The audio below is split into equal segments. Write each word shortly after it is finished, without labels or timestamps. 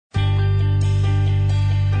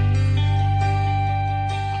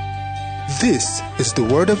This is the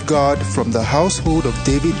Word of God from the Household of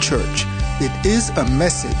David Church. It is a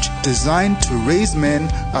message designed to raise men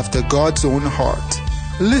after God's own heart.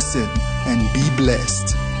 Listen and be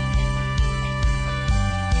blessed.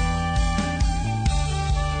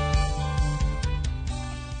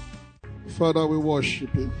 Father, we worship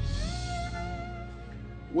you.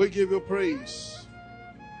 We give you praise.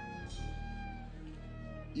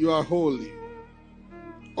 You are holy,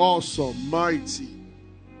 awesome, mighty,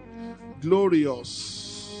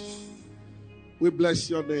 glorious. We bless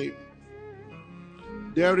your name.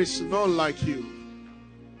 There is none like you,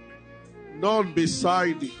 none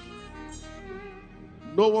beside thee.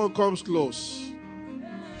 No one comes close.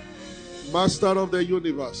 Master of the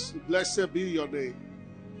universe, blessed be your name.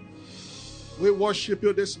 We worship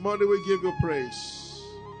you this morning. We give you praise.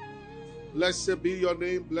 Blessed be your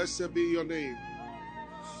name. Blessed be your name.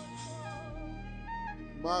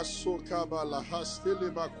 Can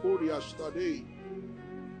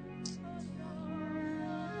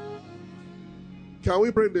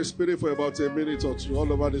we pray in the Spirit for about a minute or two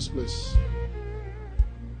all over this place?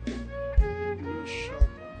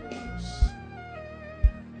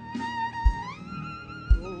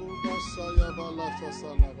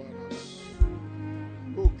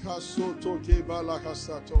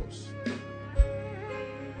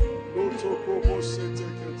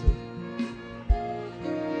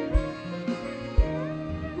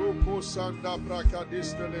 Sanda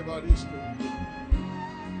brakadiste levaristo.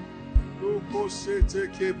 Luko sete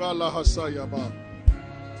ke bala hasayaba.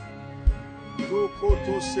 Luko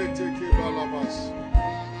to sete ke balabas.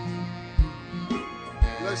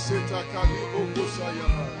 Blessed akalibo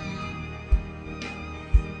kusayaba.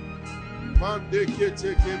 Mande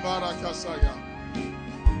kete ke barakasaya.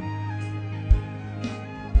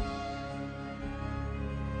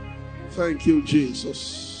 Thank you,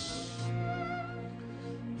 Jesus.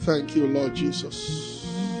 Thank you, Lord Jesus.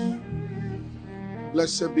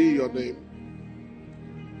 Blessed be your name.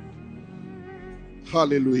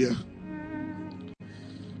 Hallelujah.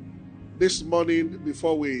 This morning,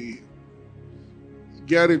 before we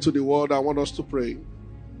get into the word, I want us to pray.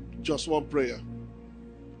 Just one prayer.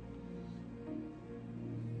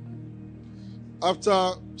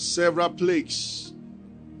 After several plagues,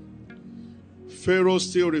 Pharaoh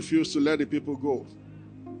still refused to let the people go.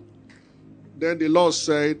 Then the Lord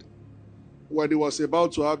said, when he was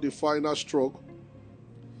about to have the final stroke,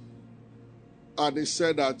 and he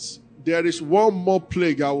said that there is one more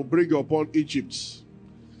plague I will bring upon Egypt,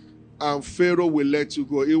 and Pharaoh will let you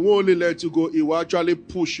go. He won't only let you go, he will actually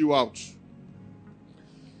push you out.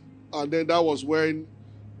 And then that was when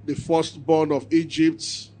the firstborn of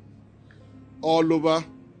Egypt, all over,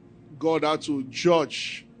 God had to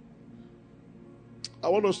judge. I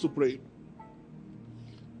want us to pray.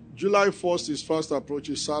 July 1st is fast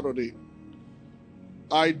approaching, Saturday.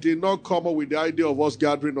 I did not come up with the idea of us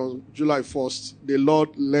gathering on July 1st. The Lord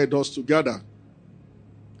led us together.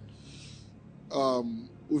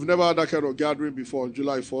 We've never had that kind of gathering before on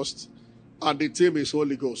July 1st. And the theme is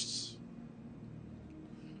Holy Ghost.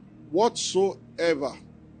 Whatsoever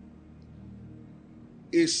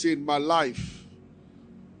is in my life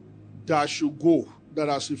that should go, that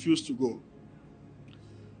has refused to go.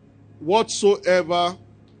 Whatsoever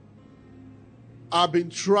I've been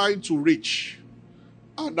trying to reach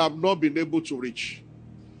and I've not been able to reach.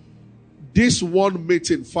 This one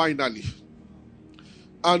meeting finally.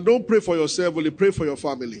 And don't pray for yourself, only pray for your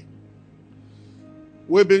family.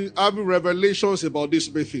 We've been having revelations about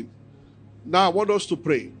this meeting. Now I want us to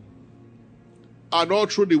pray. And all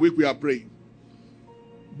through the week we are praying.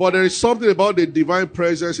 But there is something about the divine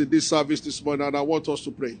presence in this service this morning, and I want us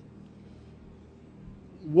to pray.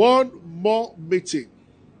 One more meeting.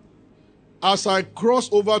 As I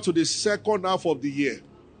cross over to the second half of the year,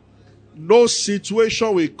 no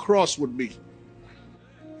situation will cross with me.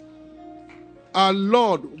 And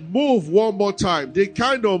Lord, move one more time. The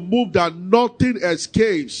kind of move that nothing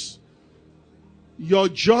escapes your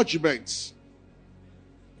judgments.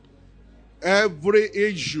 Every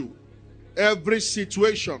issue, every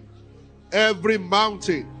situation, every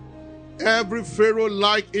mountain, every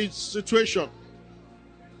Pharaoh-like situation.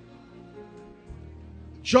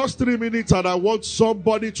 Just 3 minutes and I want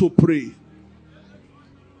somebody to pray.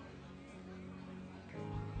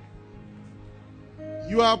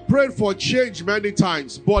 You have prayed for change many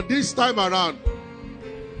times, but this time around,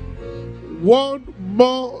 one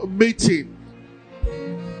more meeting.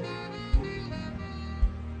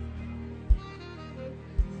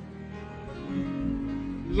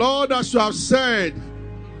 Lord, as you have said,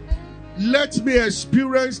 let me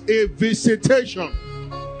experience a visitation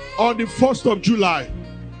on the 1st of July.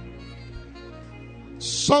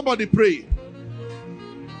 Somebody pray.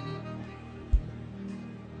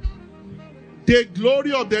 the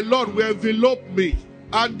glory of the Lord will envelop me,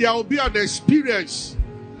 and there will be an experience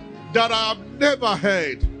that I have never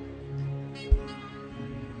had.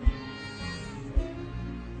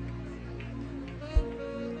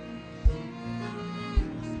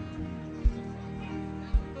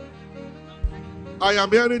 I am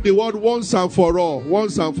hearing the word once and for all.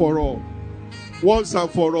 Once and for all. Once and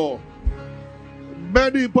for all.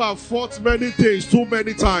 Many people have fought many things too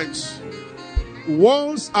many times.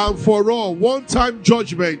 Once and for all. One-time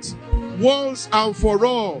judgment. Once and for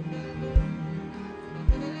all.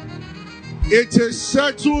 It is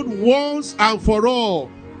settled once and for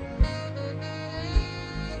all.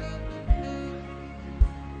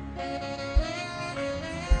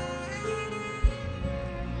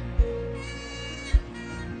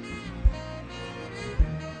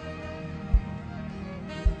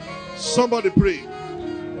 Somebody pray.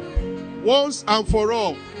 Once and for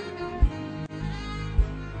all.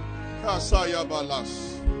 Kasaya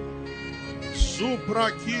balas.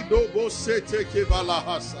 Suprakido bosete ke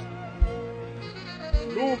balahasa.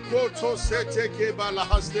 Lukoto sete ke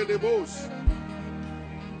balahaste debos.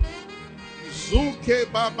 Zuke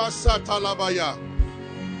babasata labaya.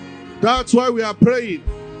 That's why we are praying.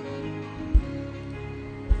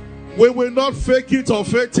 We will not fake it or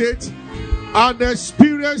fake it. An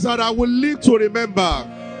experience that I will live to remember.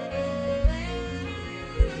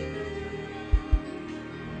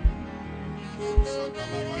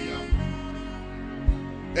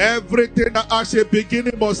 Everything that has a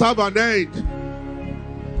beginning must have an end.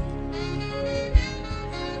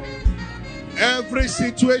 Every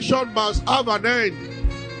situation must have an end.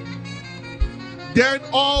 Then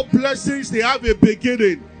all blessings, they have a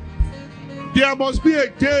beginning. There must be a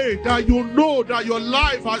day that you know that your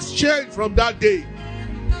life has changed from that day.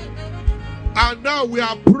 And now we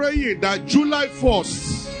are praying that July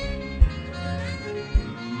 1st,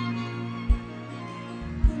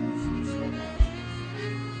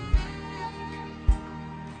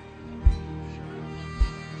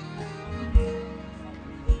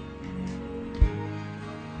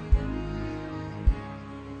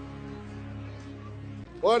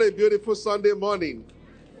 what a beautiful Sunday morning.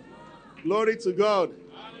 Glory to God.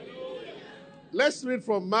 Hallelujah. Let's read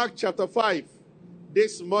from Mark chapter 5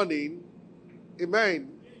 this morning.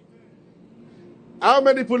 Amen. How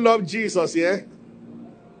many people love Jesus here?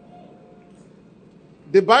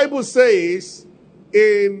 The Bible says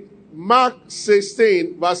in Mark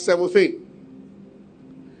 16 verse 17,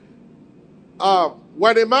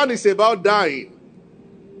 when a man is about dying,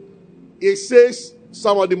 it says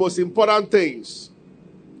some of the most important things.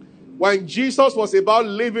 When Jesus was about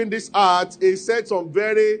leaving this earth, he said some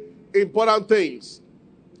very important things.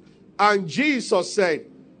 And Jesus said,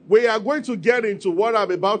 we are going to get into what I'm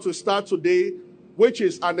about to start today, which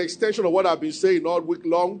is an extension of what I've been saying all week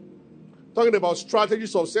long, talking about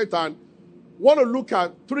strategies of Satan. Want to look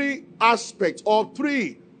at three aspects or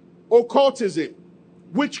three: occultism,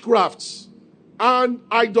 witchcrafts, and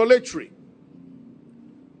idolatry.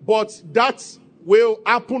 But that will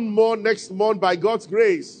happen more next month by God's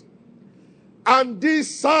grace. And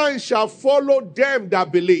these signs shall follow them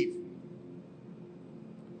that believe.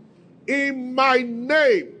 In my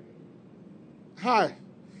name,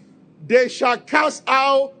 they shall cast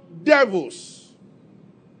out devils.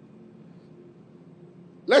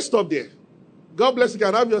 Let's stop there. God bless you.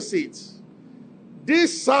 Can have your seats.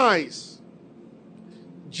 These signs,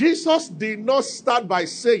 Jesus did not start by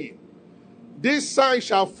saying, these signs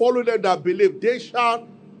shall follow them that believe. They shall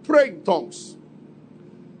pray in tongues.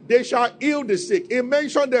 They shall heal the sick. He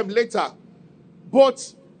mentioned them later.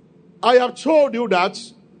 But I have told you that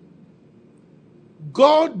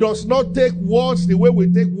God does not take words the way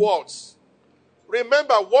we take words.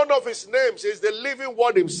 Remember, one of his names is the living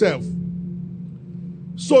word himself.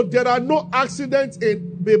 So there are no accidents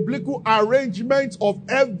in biblical arrangement of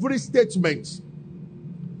every statement.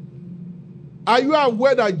 Are you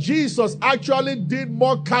aware that Jesus actually did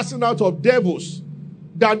more casting out of devils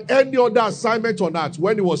than any other assignment on earth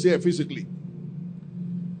when he was here physically?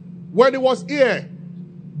 When he was here,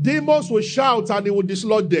 demons would shout and he would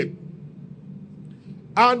dislodge them.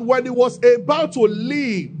 And when he was about to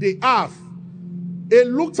leave the earth, he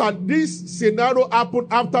looked at this scenario happen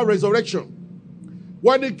after resurrection.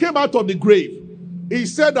 When he came out of the grave, he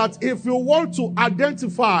said that if you want to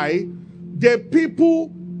identify the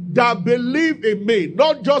people that believe in me,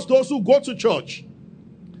 not just those who go to church,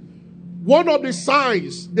 one of the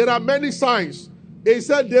signs, there are many signs, he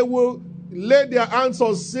said they will lay their hands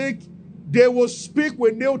on sick, they will speak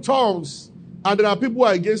with new tongues, and there are people who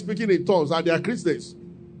are against speaking in tongues, and they are Christians.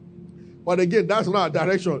 But again, that's not our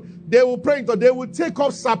direction. They will pray, they will take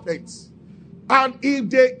up serpents, And if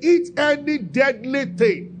they eat any deadly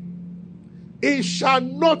thing, it shall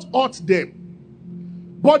not hurt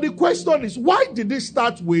them. But the question is, why did they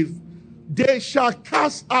start with, they shall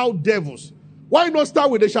cast out devils? Why not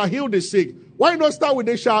start with, they shall heal the sick? Why not start with,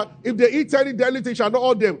 they shall, if they eat any deadly thing, shall not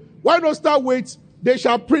hurt them? Why not start with, they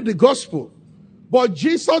shall preach the gospel? But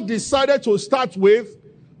Jesus decided to start with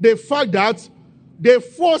the fact that the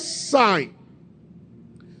first sign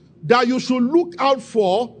that you should look out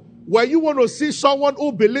for when you want to see someone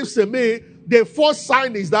who believes in me, the first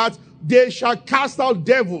sign is that they shall cast out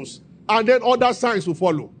devils, and then other signs will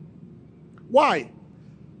follow. Why?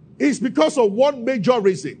 It's because of one major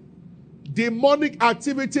reason. Demonic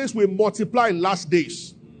activities will multiply in last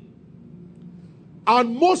days.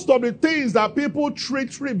 And most of the things that people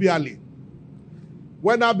treat trivially,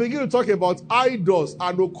 when I begin to talk about idols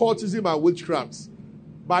and occultism and witchcrafts,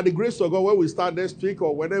 by the grace of God, when we start next week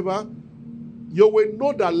or whenever, you will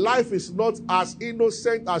know that life is not as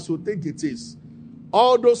innocent as you think it is.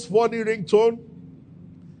 All those funny ringtone.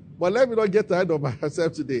 But let me not get ahead of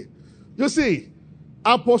myself today. You see,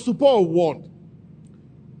 Apostle Paul warned.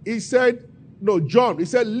 He said, John, he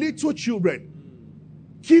said, little children,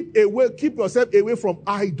 keep yourself away from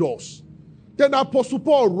idols. Then Apostle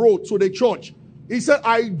Paul wrote to the church. He said,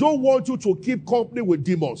 I don't want you to keep company with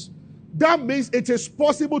demons. That means it is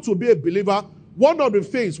possible to be a believer. One of the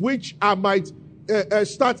things which I might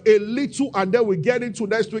start a little and then we get into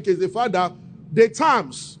next week is the fact that the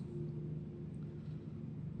terms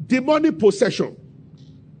demonic possession,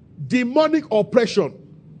 demonic oppression,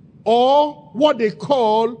 or what they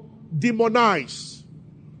call demonize.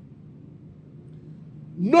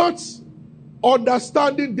 Not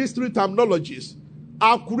understanding these three terminologies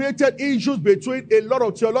have created issues between a lot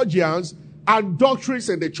of theologians and doctrines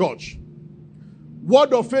in the church.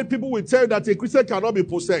 Word of faith people will tell you that a Christian cannot be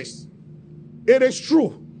possessed. It is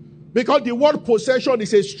true, because the word possession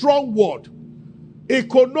is a strong word. It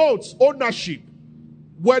connotes ownership.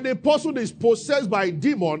 When a person is possessed by a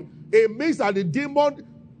demon, it means that the demon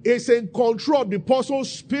is in control of the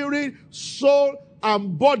person's spirit, soul,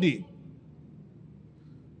 and body.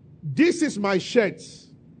 This is my shirt.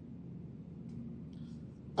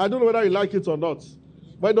 I don't know whether you like it or not,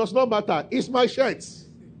 but it does not matter. It's my shirt.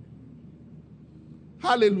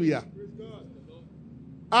 Hallelujah.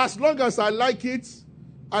 As long as I like it,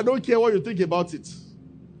 I don't care what you think about it.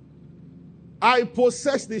 I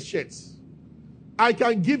possess this shirt. I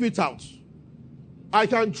can give it out. I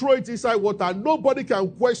can throw it inside water. Nobody can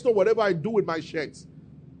question whatever I do with my shirt.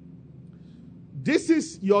 This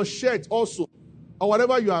is your shirt also, or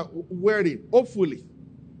whatever you are wearing, hopefully.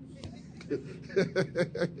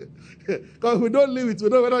 Because we don't leave it. We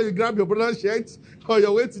don't know whether you grab your brother's shirt or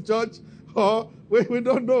your way to church, or we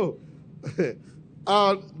don't know.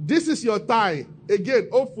 This is your tie. Again,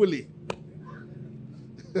 hopefully.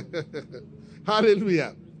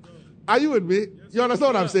 Hallelujah. Are you with me? Yes, you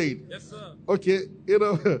understand what I'm saying? Yes, sir. Okay,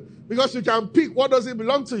 because you can pick what doesn't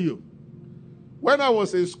belong to you. When I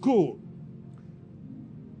was in school,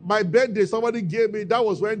 my birthday, somebody gave me, that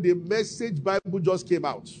was when the Message Bible just came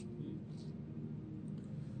out.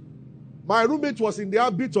 My roommate was in the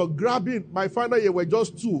habit of grabbing, my final year were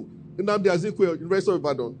just two, in Nnamdi Azikiwe, University of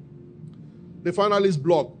Ibadan. The finalist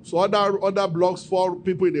block. So other blocks, 4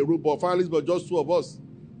 people in a room, but finalists were just 2 of us.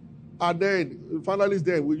 And then, finalists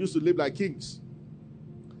then, we used to live like kings.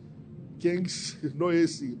 Kings, no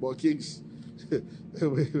AC, but kings.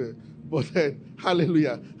 But then,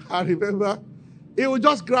 hallelujah. I remember, he would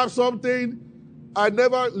just grab something. I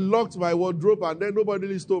never locked my wardrobe, and then nobody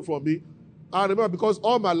really stole from me. I remember, because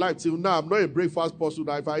all my life till now, I'm not a breakfast person.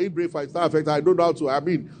 If I eat breakfast, it's not affected. I don't know how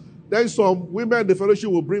to. Then some women in the fellowship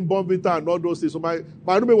will bring Bonvita and all those things. So my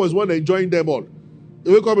roommate was one enjoying them all.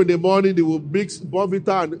 They wake up in the morning, they will mix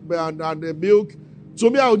Bonvita and milk. To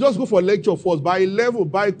me, I will just go for lecture first. By 11,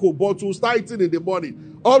 buy Coke, but to start eating in the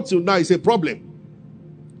morning. Up till now, it's a problem.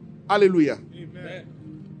 Hallelujah.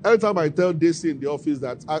 Amen. Every time I tell this in the office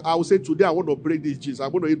that I will say, today I want to break these jeans.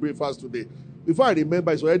 I'm going to eat breakfast today. Before I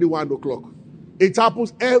remember, it's already 1 o'clock. It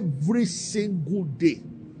happens every single day.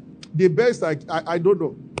 The best, I don't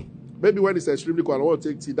know. Maybe when it's extremely cold, I want to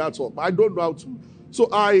take tea, that's all. But I don't know how to.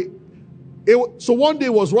 So one day he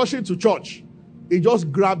was rushing to church. He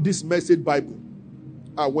just grabbed this Message Bible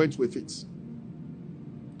and went with it.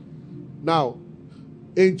 Now,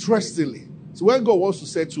 interestingly, so when God wants to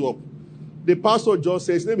set you up, the pastor just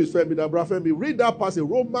says, his name is Femi Femi. Read that passage,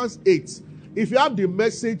 Romans 8. If you have the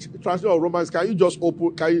Message translation of Romans, can you just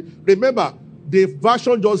open? Remember, the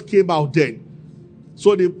version just came out then.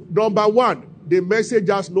 So the number 1, the Message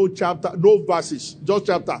has no chapter, no verses, just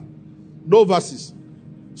chapter, no verses.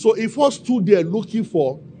 So if I stood there looking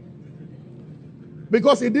for,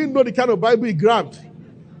 Because he didn't know the kind of Bible he grabbed.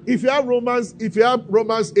 If you have Romans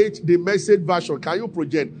 8, the Message version, can you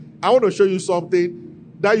project? I want to show you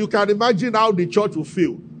something that you can imagine how the church will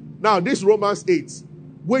feel. Now, this Romans 8,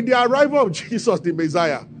 with the arrival of Jesus the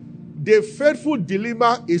Messiah, the faithful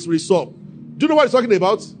dilemma is resolved. Do you know what he's talking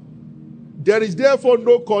about? There is therefore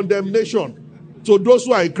no condemnation to those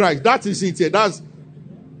who are in Christ. That is it here. That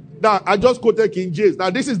I just quoted King James. Now,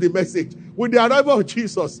 this is the message. With the arrival of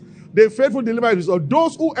Jesus, the faithful dilemma is resolved.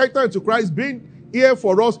 Those who enter into Christ being here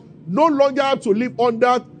for us no longer have to live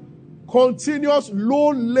under continuous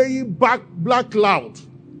low-laying black cloud.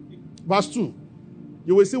 Verse 2.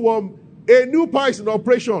 You will see a new power is in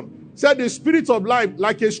operation. Said the spirit of life,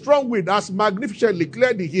 like a strong wind, has magnificently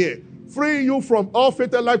cleared the air, freeing you from all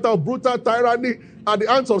fatal lifestyle of brutal tyranny and the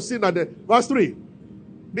hands of sin. Verse 3.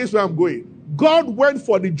 This is where I'm going. God went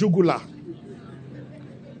for the jugular.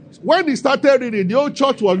 When he started reading, the whole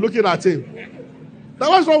church was looking at him. Now,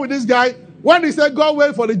 what's wrong with this guy? When he said God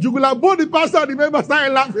went for the jugular, both the pastor and the members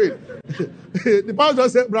started laughing. The pastor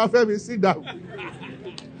said, Brother Femi, sit down.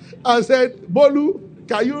 I said, Bolu,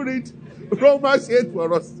 can you read Romans 8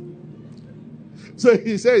 for us? So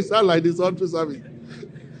he said, it sounds like this unto service.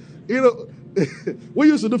 You know, we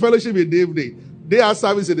used to do fellowship in the evening. They had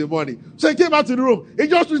service in the morning. So he came out to the room. He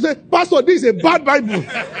just said, Pastor, this is a bad Bible.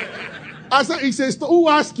 I said, he says, who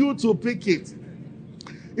asked you to pick it?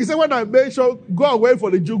 He said, when I mentioned go away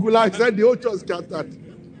for the jugular, he said, the whole church scattered.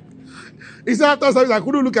 He said, after service, I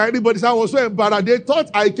couldn't look at anybody. So I was so embarrassed. They thought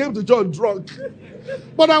I came to church drunk.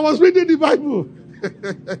 But I was reading the Bible.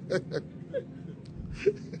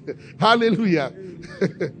 Hallelujah.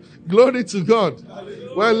 Glory to God.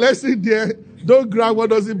 Hallelujah. Well, listen there. Don't grab what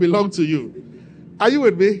doesn't belong to you. Are you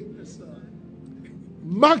with me? Yes, sir.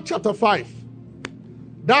 Mark chapter 5.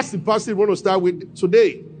 That's the passage we want to start with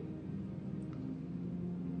today.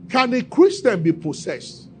 Can a Christian be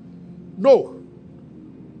possessed? No.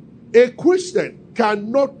 A Christian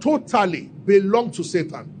cannot totally belong to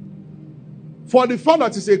Satan. For the fact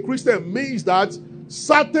that he's a Christian means that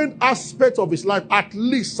certain aspects of his life, at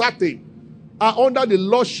least certain, are under the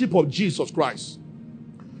lordship of Jesus Christ.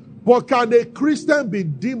 But can a Christian be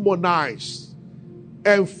demonized?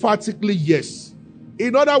 Emphatically, yes.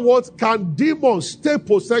 In other words, can demons take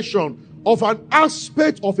possession of an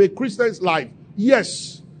aspect of a Christian's life?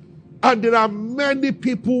 Yes. And there are many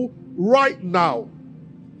people right now.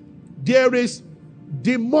 There is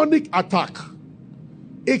demonic attack.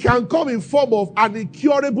 It can come in form of an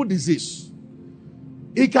incurable disease.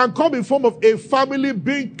 It can come in form of a family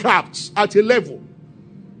being capped at a level.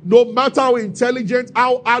 No matter how intelligent,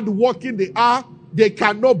 how hardworking they are, they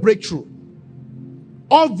cannot break through.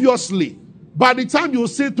 Obviously, by the time you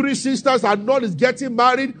see three sisters and none is getting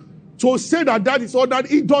married, to say that is all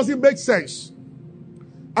that, it doesn't make sense.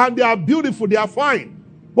 And they are beautiful, they are fine.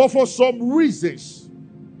 But for some reasons,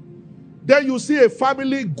 then you see a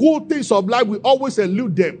family, good things of life will always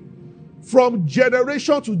elude them. From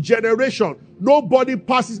generation to generation, nobody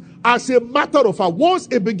passes. As a matter of fact, once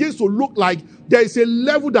it begins to look like there is a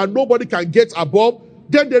level that nobody can get above,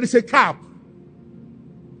 then there is a cap.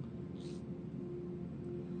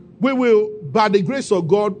 We will, by the grace of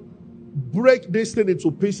God, break this thing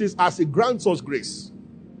into pieces as He grants us grace.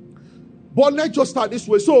 But let's just start this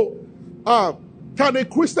way. So, can a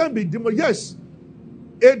Christian be demon? Yes.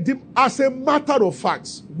 As a matter of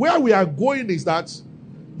fact, where we are going is that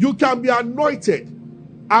you can be anointed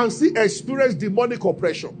and still experience demonic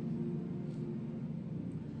oppression.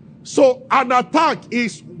 So, an attack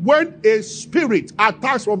is when a spirit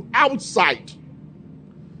attacks from outside,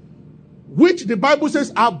 which the Bible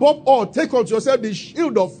says, above all, take unto yourself the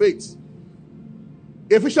shield of faith.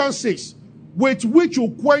 Ephesians 6, with which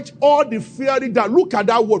you quench all the fiery darts. Look at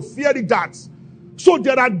that word, fiery darts. So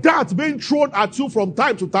there are darts being thrown at you from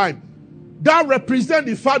time to time. That represents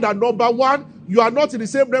the fact that, number one, you are not in the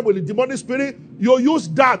same realm with the demonic spirit. You use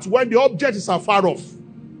darts when the object is afar off.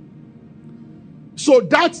 So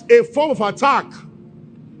that's a form of attack.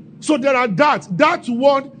 So there are darts. That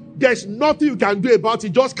one, there's nothing you can do about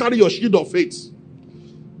it. Just carry your shield of faith.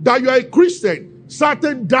 That you are a Christian,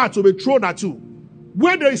 certain darts will be thrown at you.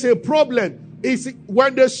 When there is a problem, is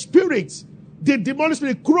when the spirit, the demonic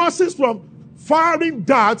spirit, crosses from firing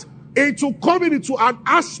darts into coming into an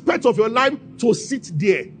aspect of your life to sit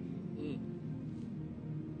there.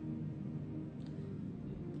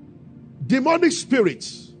 Demonic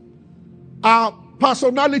spirits are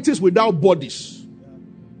personalities without bodies.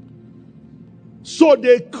 So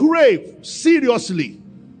they crave seriously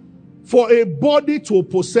for a body to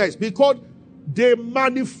possess because they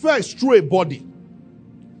manifest through a body.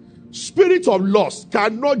 Spirit of lust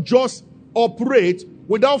cannot just operate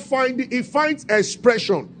without finding, it finds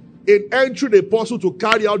expression in entering a person to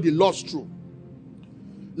carry out the lost truth.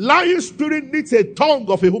 Lying spirit needs a tongue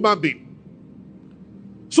of a human being.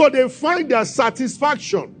 So they find their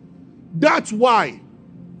satisfaction. That's why,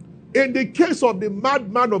 in the case of the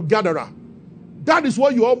madman of Gadara, that is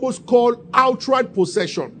what you almost call outright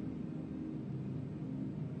possession.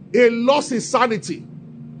 He lost his sanity.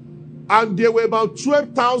 And there were about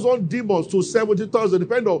 12,000 demons to 70,000,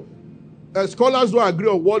 depending on, scholars don't agree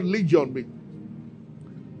on what legion means.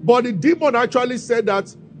 But the demon actually said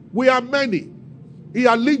that we are many. He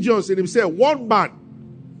had legions in himself. One man.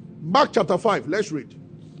 Mark chapter 5. Let's read.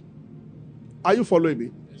 Are you following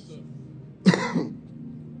me? Yes, sir.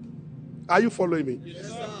 Are you following me? Yes,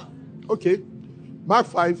 sir. Okay. Mark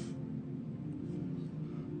 5.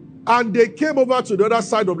 And they came over to the other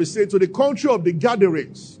side of the sea, to the country of the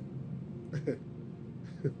Gadarenes.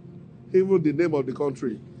 Even the name of the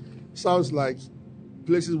country sounds like a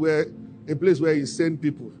place where insane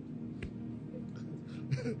people.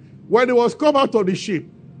 When he was come out of the ship,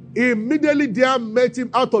 immediately there met him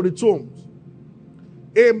out of the tombs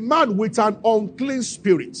a man with an unclean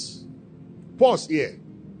spirit. Pause here.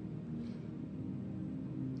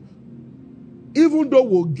 Even though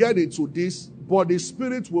we'll get into this, but the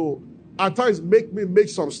spirit will at times make me make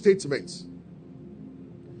some statements.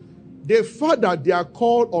 The fact that they are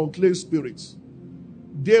called unclean spirits,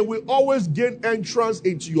 they will always gain entrance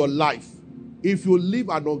into your life if you live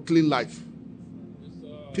an unclean life.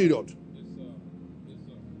 Yes, period. Yes, sir. Yes,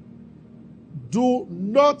 sir. Do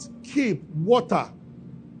not keep water,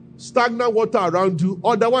 stagnant water around you,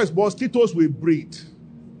 otherwise mosquitoes will breed.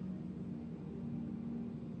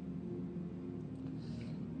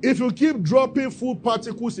 If you keep dropping food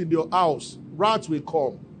particles in your house, rats will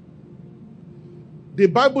come. The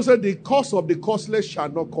Bible said the curse of the causeless shall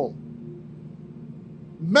not come.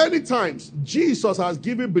 Many times, Jesus has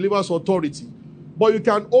given believers authority, but you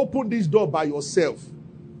can open this door by yourself,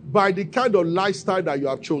 by the kind of lifestyle that you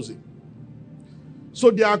have chosen.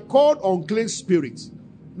 So they are called unclean spirits.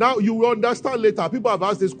 Now, you will understand later. People have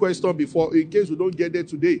asked this question before, in case we don't get there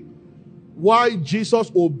today. Why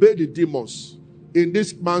Jesus obeyed the demons in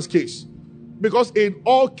this man's case? Because in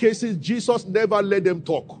all cases, Jesus never let them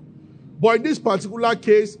talk. But in this particular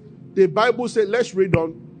case, the Bible said, let's read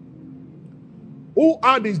on. Who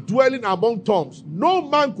had his dwelling among tombs? No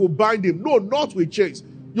man could bind him. No, not with chains.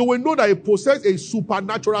 You will know that he possessed a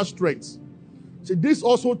supernatural strength. See, this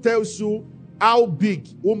also tells you how big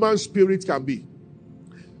woman's spirit can be.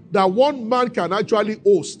 That one man can actually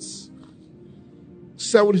host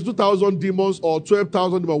 72,000 demons or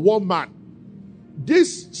 12,000 demons. One man.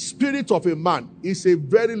 This spirit of a man is a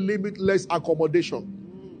very limitless accommodation.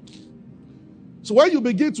 So when you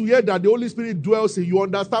begin to hear that the Holy Spirit dwells in you, you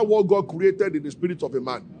understand what God created in the spirit of a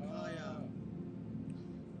man. Oh, yeah.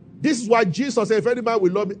 This is why Jesus said, if any man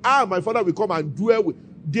will love me, my Father will come and dwell with.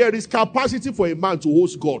 There is capacity for a man to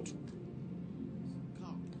host God.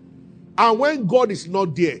 And when God is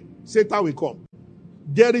not there, Satan will come.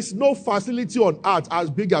 There is no facility on earth as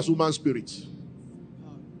big as human spirit.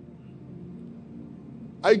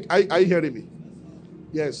 Are you hearing me?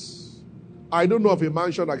 Yes. I don't know of a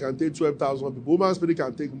mansion that can take 12,000 people. Human spirit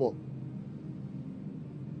can take more.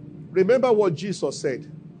 Remember what Jesus said.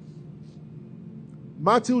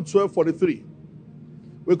 Matthew 12:43.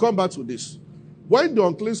 We'll come back to this. When the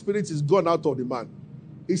unclean spirit is gone out of the man,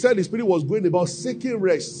 he said the spirit was going about seeking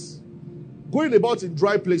rest, going about in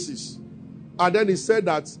dry places. And then he said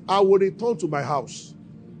that I will return to my house.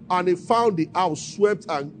 And he found the house swept,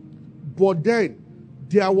 but then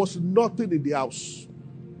there was nothing in the house.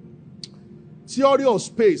 Theory of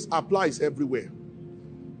space applies everywhere.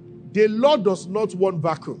 The Lord does not want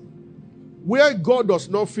vacuum. Where God does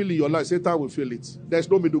not fill in your life, Satan will fill it. There's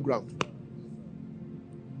no middle ground.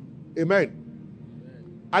 Amen.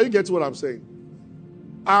 Are you getting what I'm saying?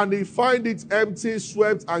 And he find it empty,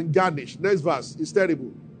 swept, and garnished. Next verse. It's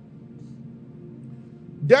terrible.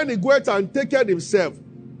 Then he went and take care of himself.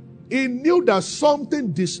 He knew that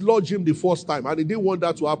something dislodged him the first time, and he didn't want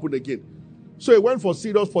that to happen again. So he went for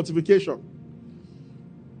serious fortification.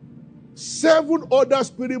 7 other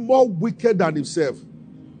spirits more wicked than himself.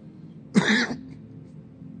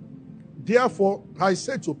 Therefore, I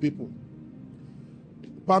said to people,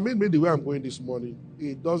 permit me the way I'm going this morning.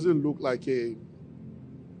 It doesn't look like a...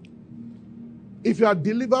 If you are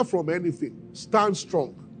delivered from anything, stand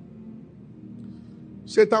strong.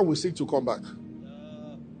 Satan will seek to come back.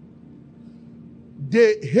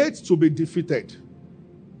 They hate to be defeated.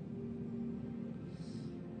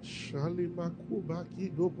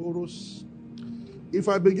 If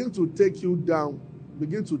I begin to take you down,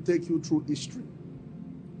 begin to take you through history,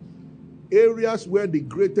 areas where the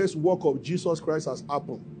greatest work of Jesus Christ has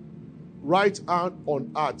happened, right hand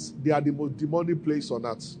on earth, they are the most demonic place on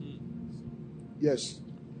earth. Yes.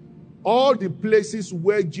 All the places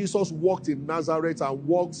where Jesus walked in Nazareth and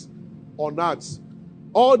walked on earth,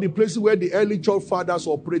 all the places where the early church fathers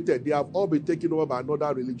operated, they have all been taken over by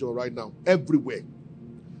another religion right now. Everywhere.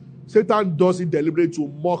 Satan does it deliberately to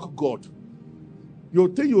mock God. You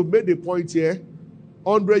think you made the point here?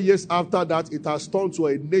 100 years after that, it has turned to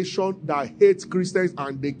a nation that hates Christians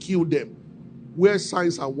and they kill them. Where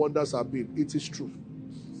signs and wonders have been. It is true.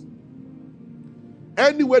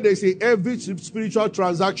 Anywhere they say every spiritual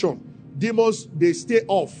transaction, demons, they stay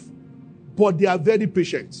off. But they are very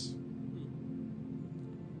patient.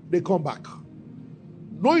 They come back.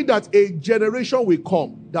 Knowing that a generation will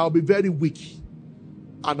come that will be very weak,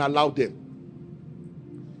 and allow them.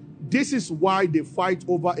 This is why they fight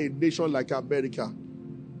over a nation like America,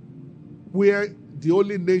 where the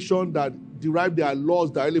only nation that derive their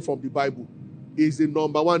laws directly from the Bible is the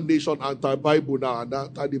number one nation anti-Bible now, and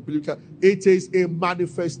anti-biblical. It is a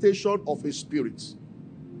manifestation of a spirit.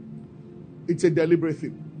 It's a deliberate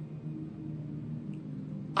thing.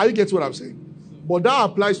 Are you getting what I'm saying? But that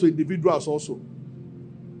applies to individuals also.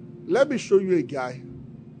 Let me show you a guy.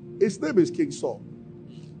 His name is King Saul.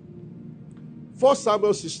 1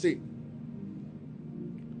 Samuel 16.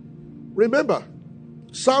 Remember,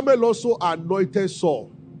 Samuel also anointed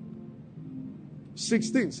Saul.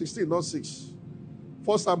 16, not 6.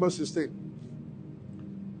 1 Samuel 16.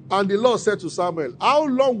 And the Lord said to Samuel, how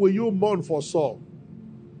long will you mourn for Saul?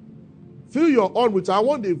 Fill your horn with, I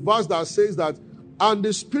want the verse that says that, and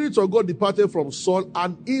the Spirit of God departed from Saul,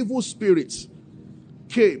 and evil spirits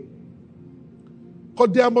came.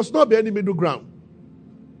 Because there must not be any middle ground.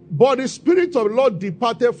 But the Spirit of the Lord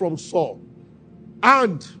departed from Saul.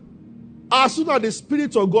 And as soon as the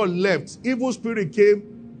Spirit of God left, evil spirit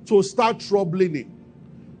came to start troubling him.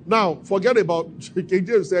 Now, forget about, King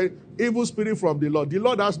James said, evil spirit from the Lord. The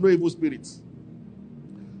Lord has no evil spirits.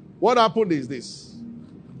 What happened is this.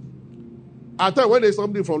 At times when there's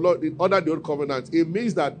something from Lord under the old covenant, it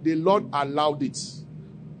means that the Lord allowed it.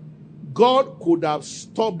 God could have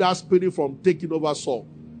stopped that spirit from taking over Saul.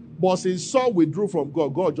 But since Saul withdrew from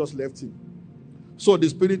God, God just left him. So the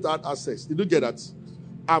spirit had access. Did you get that?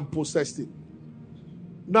 And possessed him.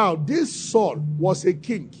 Now, this Saul was a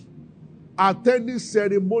king, attending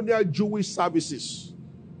ceremonial Jewish services.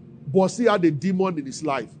 But he had a demon in his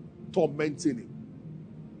life, tormenting him.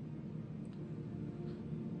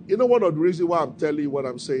 You know one of the reasons why I'm telling you what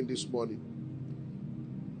I'm saying this morning?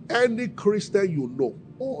 Any Christian you know,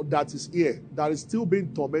 or that is here, that is still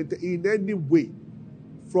being tormented in any way,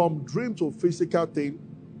 from dream to physical thing,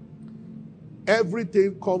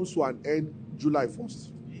 everything comes to an end July 1st.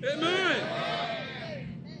 Amen.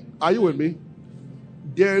 Are you with me?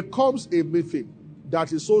 There comes a meeting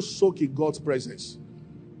that is so soaked in God's presence,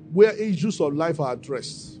 where issues of life are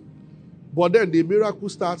addressed. But then the miracle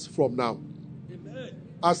starts from now. Amen.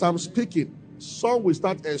 As I'm speaking, some will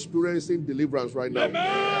start experiencing deliverance right now.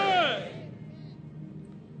 Amen.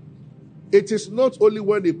 It is not only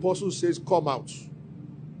when the apostle says, come out.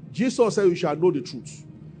 Jesus said, you shall know the truth.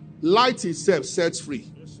 Light itself sets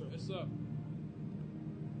free. Yes, sir. Yes, sir.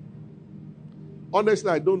 Honestly,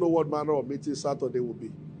 I don't know what manner of meeting Saturday will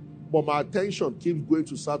be. But my attention keeps going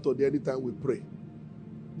to Saturday anytime we pray.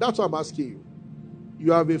 That's what I'm asking you.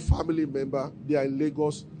 You have a family member, they are in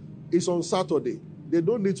Lagos. It's on Saturday. They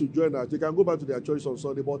don't need to join us. They can go back to their church on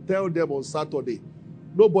Sunday, but tell them on Saturday,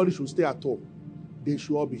 nobody should stay at home. They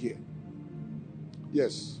should all be here.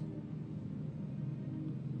 Yes.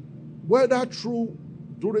 Whether true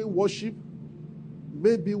during worship,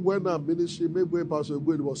 maybe when I'm ministry, maybe when Pastor is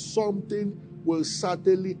going, but something will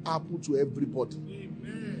certainly happen to everybody.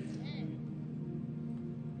 Amen.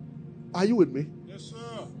 Are you with me? Yes,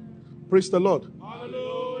 sir. Praise the Lord.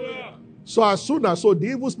 Hallelujah. So as soon as the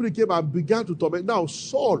evil spirit came and began to torment. Now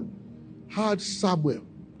Saul had Samuel.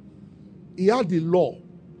 He had the law.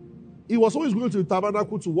 He was always going to the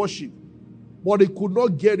tabernacle to worship. But he could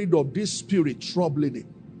not get rid of this spirit troubling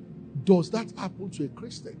him. Does that happen to a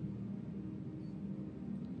Christian?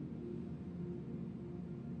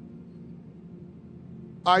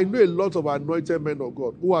 I know a lot of anointed men of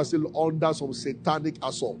God who are still under some satanic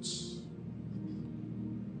assaults.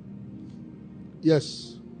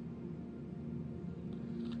 Yes.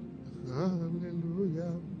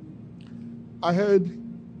 Hallelujah. I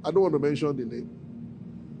don't want to mention the name,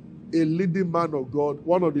 a leading man of God,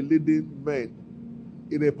 one of the leading men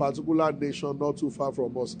in a particular nation not too far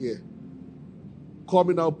from us here,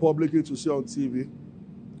 coming out publicly to say on TV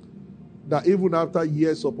that even after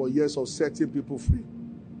years upon years of setting people free,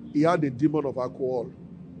 he had a demon of alcohol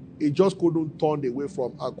He just couldn't turn away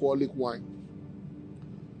from alcoholic wine.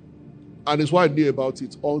 And it's why I knew about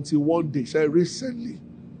it until one day, said recently,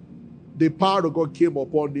 the power of God came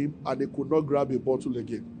upon him and he could not grab a bottle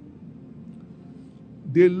again.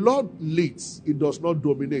 The Lord leads, it does not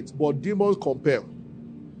dominate, but demons compel.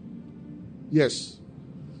 Yes.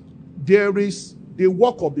 There is the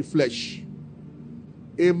work of the flesh.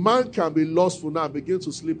 A man can be lustful now and begin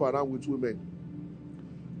to sleep around with women.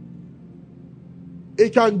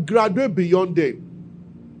 It can graduate beyond them,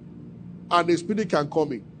 and the spirit can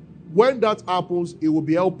come in. When that happens, it will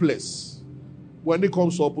be helpless when it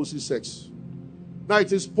comes to opposite sex. Now,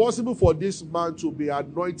 it is possible for this man to be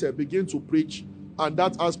anointed, begin to preach, and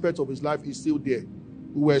that aspect of his life is still there.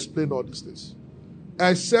 We will explain all these things.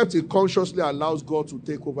 Except he consciously allows God to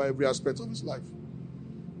take over every aspect of his life.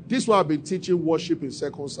 This is why I've been teaching worship in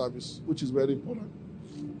second service, which is very important.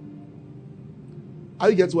 Are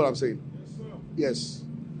you getting what I'm saying? Yes, sir. Yes.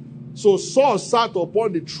 So Saul sat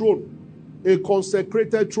upon the throne, a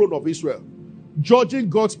consecrated throne of Israel, judging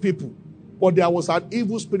God's people. But there was an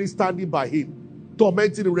evil spirit standing by him,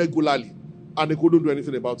 tormenting him regularly, and he couldn't do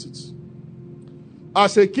anything about it.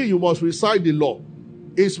 As a king, you must recite the law.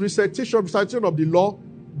 His recitation of the law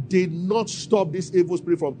did not stop this evil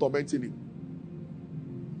spirit from tormenting him.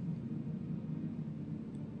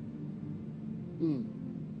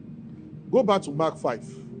 Go back to Mark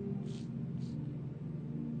 5.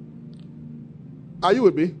 Are you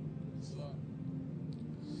with me?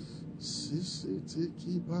 Stop.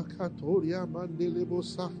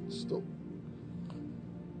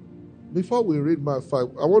 Before we read Mark 5,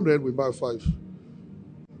 I want to end with Mark 5.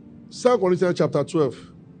 2 Corinthians chapter 12.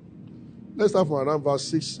 Let's start from around verse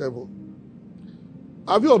 6, 7.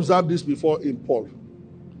 Have you observed this before in Paul?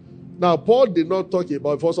 Now, Paul did not talk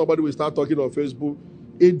about, before somebody will start talking on Facebook,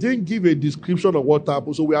 he didn't give a description of what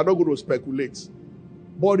happened, so we are not going to speculate.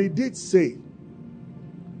 But he did say,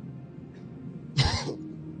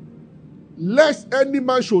 lest any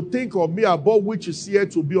man should think of me above which is here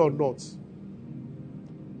to be or not.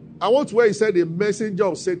 I want to where he said a messenger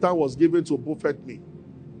of Satan was given to buffet me.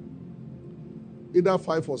 Either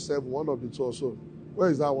 5 or 7, one of the two or so.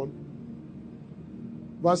 Where is that one?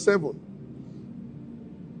 Verse 7.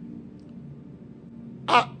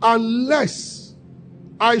 Unless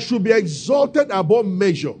I should be exalted above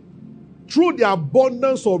measure through the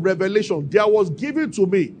abundance of revelation, there was given to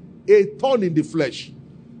me a thorn in the flesh,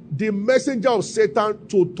 the messenger of Satan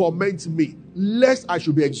to torment me, lest I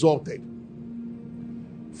should be exalted.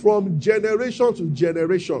 From generation to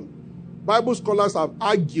generation, Bible scholars have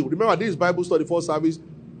argued. Remember, this is Bible study for service.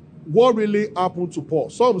 What really happened to Paul?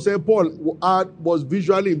 Some say Paul was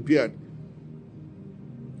visually impaired.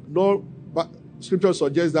 No, but Scripture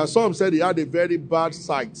suggests that some said he had a very bad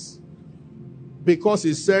sight because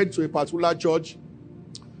he said to a particular church,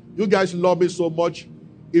 "You guys love me so much.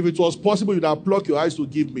 If it was possible, you'd have plucked your eyes to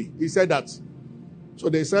give me." He said that. So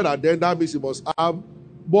they said that then that means he must have.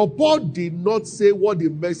 But Paul did not say what the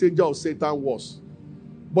messenger of Satan was.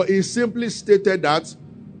 But he simply stated that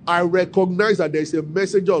I recognize that there is a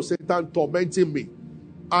messenger of Satan tormenting me.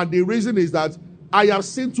 And the reason is that I have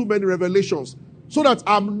seen too many revelations so that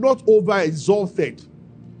I'm not over-exalted.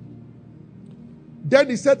 Then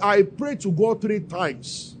he said, I prayed to God 3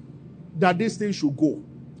 times that this thing should go.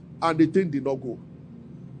 And the thing did not go.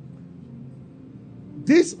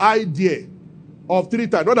 This idea of 3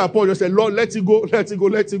 times, not that Paul just said, Lord, let it go, let it go,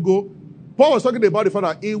 let it go. Paul was talking about the fact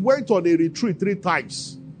that he went on a retreat 3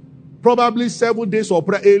 times. Probably 7 days of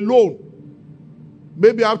prayer alone.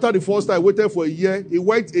 Maybe after the first time, waited for a year, he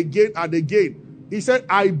went again and again. He said,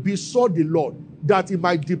 I besought the Lord that he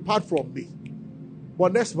might depart from me.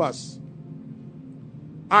 But next verse.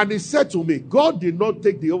 And he said to me, God did not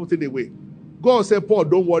take the whole thing away. God said, Paul,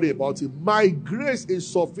 don't worry about it. My grace is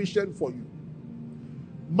sufficient for you.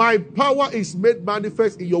 My power is made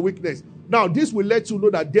manifest in your weakness. Now, this will let you know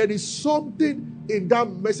that there is something in that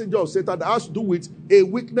messenger of Satan that has to do with a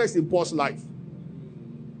weakness in Paul's life.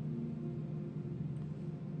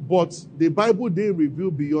 But the Bible didn't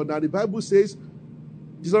reveal beyond that. The Bible says,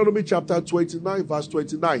 Deuteronomy chapter 29, verse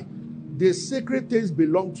 29, the secret things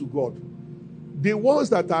belong to God. The ones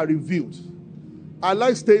that are revealed. I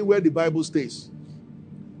like staying where the Bible stays.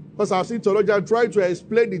 Because I've seen theologians try to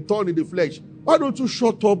explain the thorn in the flesh. Why don't you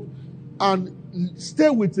shut up and stay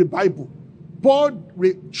with the Bible? Paul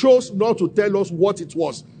chose not to tell us what it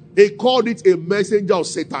was. He called it a messenger of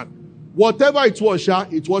Satan. Whatever it was,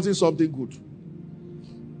 it wasn't something good.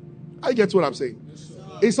 I get what I'm saying. Yes,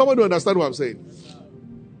 is someone to understand what I'm saying? Yes,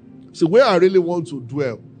 so where I really want to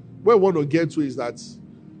dwell, where I want to get to is that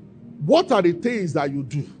what are the things that you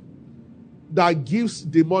do that gives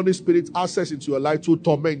demonic spirits access into your life to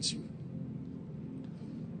torment you.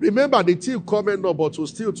 Remember, the thief cometh not but to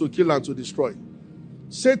steal, to kill, and to destroy.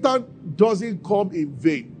 Satan doesn't come in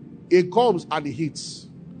vain. He comes and he hits.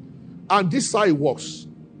 And this is how it works.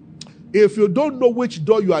 If you don't know which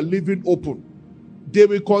door you are leaving open, they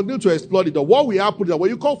will continue to explore the door. What will happen is that when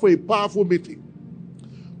you come for a powerful meeting,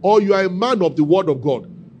 or you are a man of the word of God,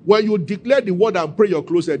 when you declare the word and pray your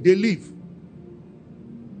closet, they leave.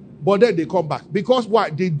 But then they come back. Because why?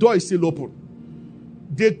 The door is still open.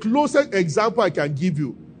 The closest example I can give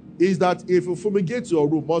you is that if you fumigate your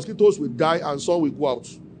room, mosquitoes will die and some will go out.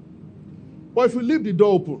 But if you leave the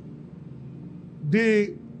door open,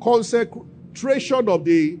 the concentration of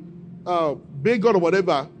the big gun or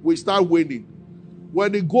whatever will start waning.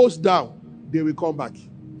 When it goes down, they will come back.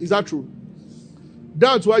 Is that true?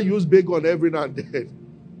 That's why you use big gun every now and then.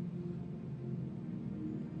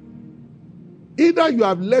 Either you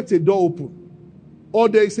have left a door open, or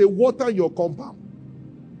there is a water in your compound.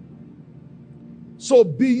 So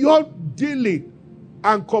beyond dealing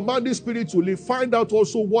and commanding spirit to leave, find out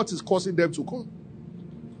also what is causing them to come.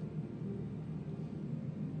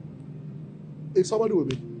 Is somebody with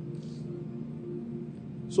me?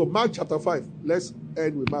 So Mark chapter 5. Let's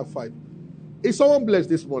end with Mark 5. Is someone blessed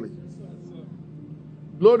this morning?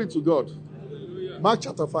 Glory to God. Hallelujah. Mark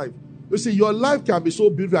chapter 5. You see, your life can be so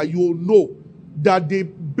beautiful that you will know that the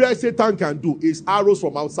best Satan can do is arrows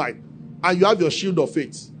from outside. And you have your shield of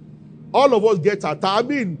faith. All of us get attacked. I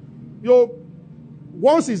mean,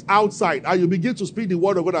 once it's outside and you begin to speak the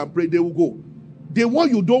word of God and pray, they will go. The one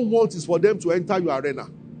you don't want is for them to enter your arena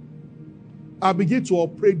and begin to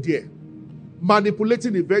operate there,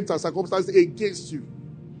 manipulating events and circumstances against you.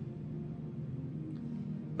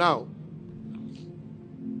 Now,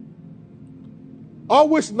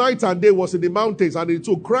 always night and day was in the mountains, and he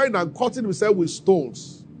took crying and cutting himself with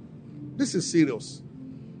stones. This is serious.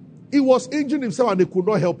 He was injuring himself and he could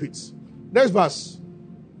not help it. Next verse.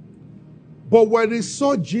 But when he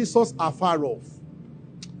saw Jesus afar off,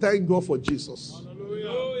 thank God for Jesus.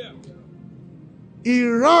 Hallelujah. He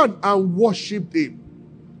ran and worshipped him.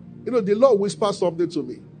 You know, the Lord whispered something to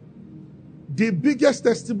me. The biggest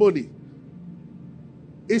testimony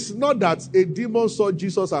is not that a demon saw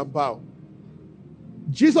Jesus and bowed.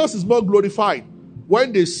 Jesus is more glorified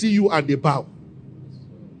when they see you and they bow.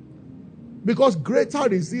 Because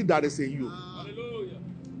greater is he that is in you. Hallelujah.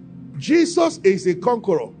 Jesus is a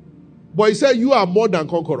conqueror. But he said you are more than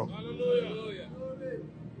conqueror. Hallelujah.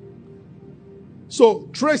 So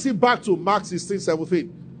trace it back to Mark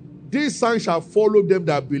 16:17. These signs shall follow them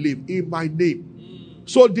that believe in my name.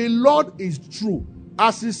 So the Lord is true.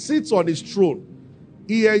 As he sits on his throne,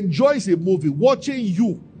 he enjoys a movie watching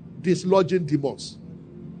you dislodging demons.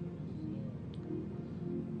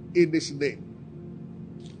 In his name.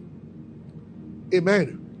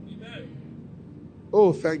 Amen. Amen.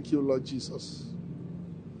 Oh, thank you, Lord Jesus.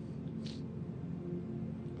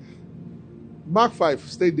 Mark 5,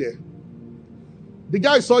 stay there. The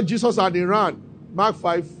guy saw Jesus and he ran. Mark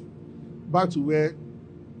 5, back to where?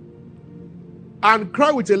 And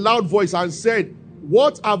cried with a loud voice and said,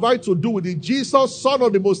 what have I to do with thee, Jesus, Son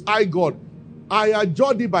of the Most High God? I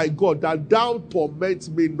adjure thee by God that thou torment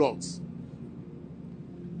me not.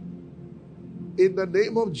 In the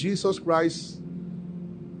name of Jesus Christ,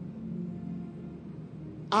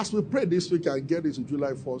 as we pray this week and get into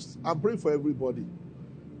July 1st, I'm praying for everybody.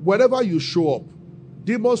 Wherever you show up,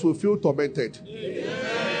 demons will feel tormented.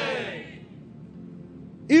 Amen.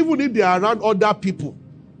 Even if they are around other people,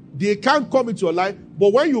 they can't come into your life,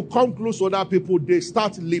 but when you come close to other people, they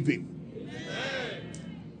start living. Amen.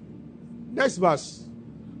 Next verse.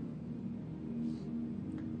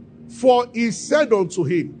 For he said unto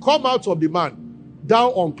him, come out of the man,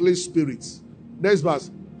 thou unclean spirit. Next verse.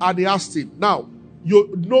 And he asked him. Now,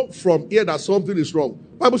 you know from here that something is wrong.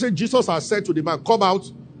 Bible says Jesus has said to the man, come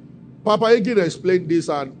out. Papa Egin explained this,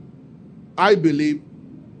 and I believe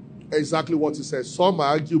exactly what he said. Some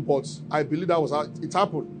argue, but I believe that was how it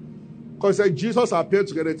happened. Because he said Jesus appeared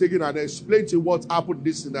to Kenneth Hagin and explained to him what happened in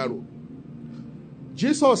this scenario.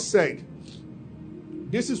 Jesus said,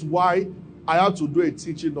 this is why I had to do a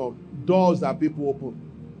teaching on doors that people open.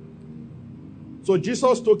 So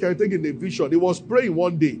Jesus told Kenneth Hagin a vision. He was praying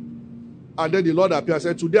one day, and then the Lord appeared and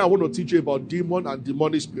said, today I want to teach you about demon and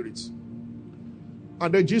demonic spirits.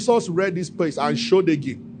 And then Jesus read this place and showed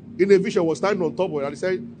again. In a vision, was standing on top of it, and he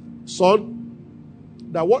said, son,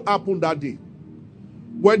 that what happened that day?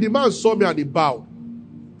 When the man saw me and he bowed,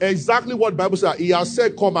 exactly what the Bible said, he has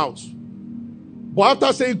said, come out. But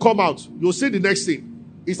after saying, come out, you'll see the next thing.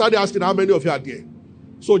 He started asking how many of you are there.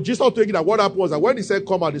 So Jesus told him that what happened was that when he said,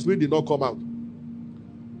 come out, the spirit did not come out.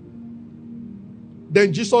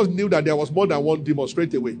 Then Jesus knew that there was more than one demon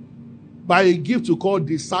straight away by a gift to call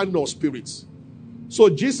discerner of spirits. So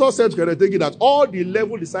Jesus said to Kenneth that all the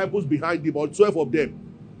 11 disciples behind him, or 12 of them,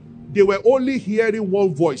 they were only hearing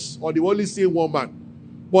one voice, or they were only seeing one man.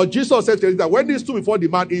 But Jesus said to Kenneth that when he stood before the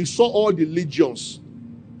man, he saw all the legions.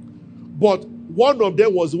 But one of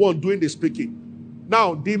them was the one doing the speaking.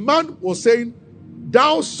 Now, the man was saying,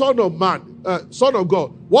 "Thou son of man, son of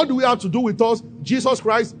God, what do we have to do with us, Jesus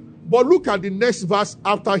Christ?" But look at the next verse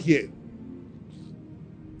after here.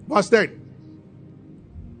 Verse 10.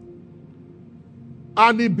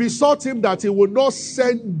 And he besought him that he would not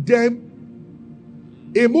send them.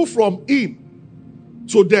 He moved from him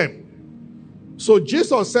to them. So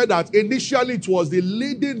Jesus said that initially it was the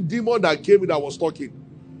leading demon that came in that was talking.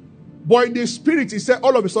 But in the spirit, he said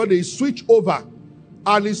all of a sudden he switched over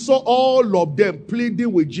and he saw all of them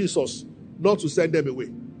pleading with Jesus not to send them away.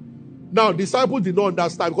 Now, disciples did not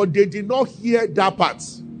understand because they did not hear that part.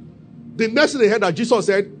 The next thing they heard that Jesus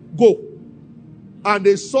said, "Go." And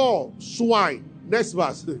they saw swine. Next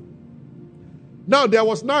verse. Now there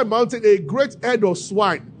was now a mountain, a great herd of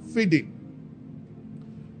swine feeding.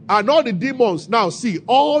 And all the demons, now see,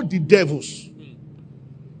 all the devils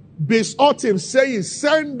besought him, saying,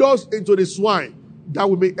 "Send us into the swine, that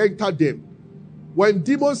we may enter them." When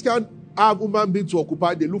demons can't have human beings to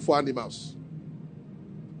occupy, they look for animals.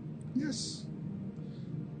 Yes.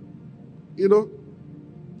 You know,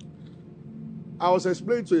 I was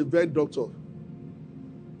explaining to a vet doctor.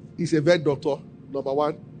 He's a vet doctor, number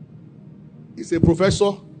one. He's a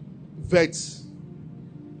professor, vet.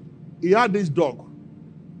 He had this dog.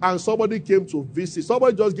 And somebody came to visit.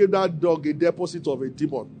 Somebody just gave that dog a deposit of a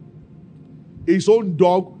demon. His own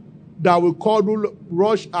dog that will cuddle,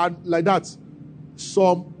 rush, and like that.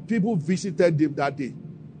 Some people visited him that day.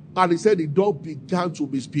 And he said the dog began to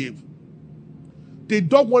misbehave. The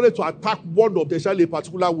dog wanted to attack one of them, especially a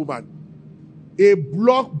particular woman. A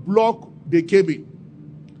block, they came in.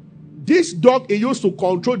 This dog, he used to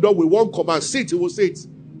control the dog with one command. Sit, he will sit.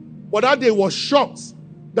 But that day he was shocked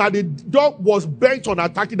that the dog was bent on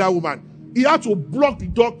attacking that woman. He had to block the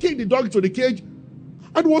dog, kick the dog into the cage.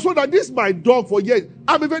 And it was so that this is my dog for years.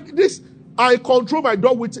 I control my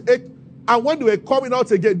dog with it. And when they were coming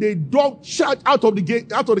out again, the dog charged out of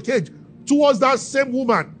the cage towards that same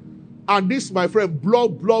woman. And this, my friend,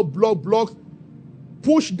 block,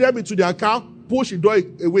 pushed them into their car, pushed the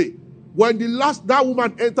dog away. When that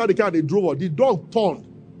woman entered the car, they drove her. The dog turned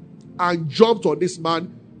and jumped on this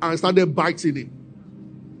man and started biting him.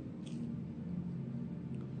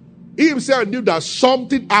 He himself knew that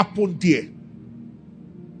something happened there.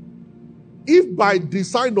 If by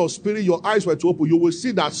design of spirit your eyes were to open, you will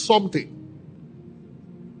see that something.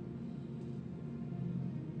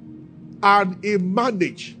 And he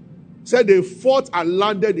managed. Said they fought and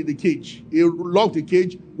landed in the cage. He locked the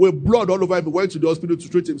cage with blood all over him. He went to the hospital to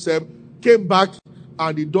treat himself. Came back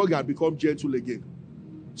and the dog had become gentle again.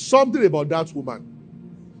 Something about that woman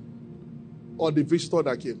or the visitor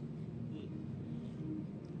that came.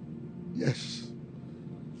 Yes.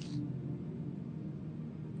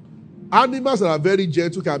 Animals that are very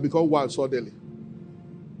gentle can become wild suddenly.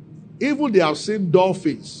 Even they have seen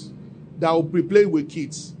dolphins that will be playing with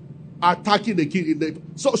kids, attacking the kid.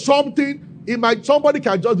 So somebody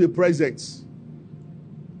can just be present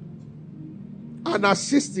and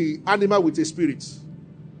assist the animal with a spirit.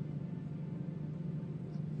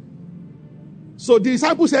 So the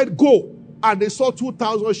disciples said, "Go." And they saw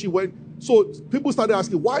 2,000 sheep went. So people started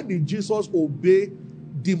asking, why did Jesus obey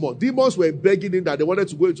demons? Demons were begging him that they wanted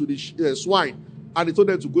to go into the swine. And he told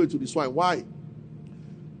them to go into the swine. Why?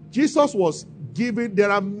 Jesus was giving,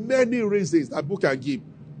 there are many reasons that people can give.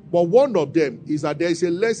 But one of them is that there is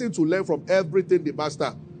a lesson to learn from everything the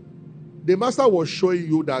master was showing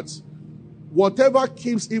you that whatever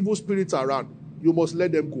keeps evil spirits around, you must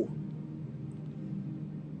let them go.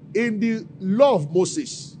 In the law of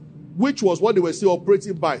Moses, which was what they were still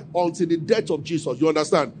operating by until the death of Jesus, you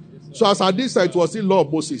understand? Yes, so as at this time, it was the law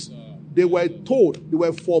of Moses. They were told, they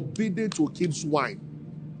were forbidden to keep swine.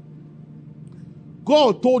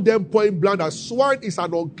 God told them point blank that swine is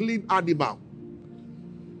an unclean animal.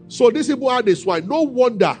 So these people had a swine. No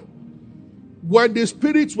wonder when the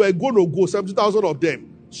spirits were going to go, 70,000 of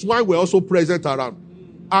them, swine were also present around.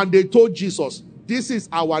 And they told Jesus, this is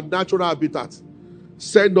our natural habitat.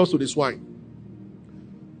 Send us to the swine.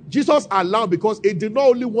 Jesus allowed because he did not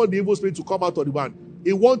only want the evil spirit to come out of the man.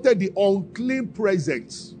 He wanted the unclean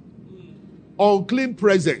presence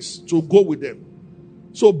to go with them.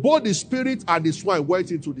 So both the spirit and the swine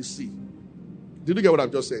went into the sea. Did you get what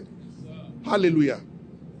I've just said? Hallelujah.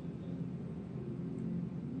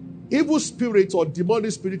 Evil spirits or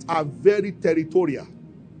demonic spirits are very territorial.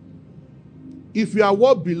 If you are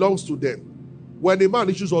what belongs to them, when a man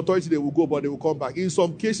issues authority, they will go, but they will come back. In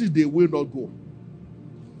some cases, they will not go.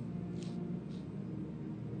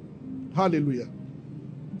 Hallelujah.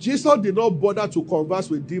 Jesus did not bother to converse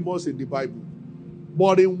with demons in the Bible.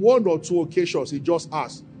 But in one or two occasions, he just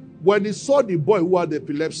asked. When he saw the boy who had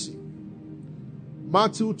epilepsy,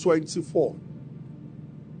 Matthew 24,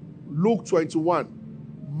 Luke 21,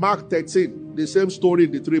 Mark 13, the same story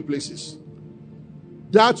in the three places.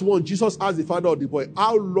 That one, Jesus asked the father of the boy,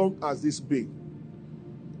 how long has this been?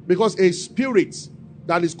 Because a spirit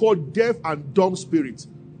that is called deaf and dumb spirit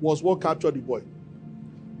was what captured the boy.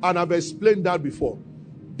 And I've explained that before.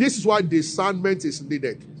 This is why discernment is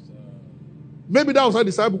needed. Maybe that was why the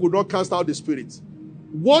disciple could not cast out the spirit.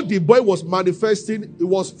 What the boy was manifesting, it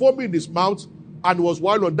was foaming in his mouth and was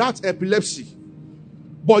wild on. That's epilepsy.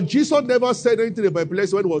 But Jesus never said anything about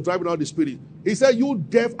epilepsy when he was driving out the spirit. He said, you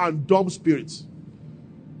deaf and dumb spirits.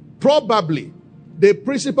 Probably, the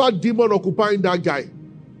principal demon occupying that guy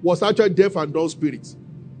was actually deaf and dumb spirits,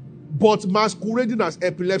 but masquerading as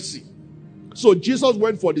epilepsy. So Jesus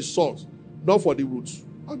went for the source, not for the roots,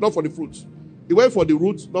 not for the fruits. He went for the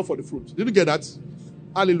roots, not for the fruit. Did you get that?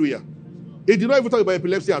 Hallelujah. He did not even talk about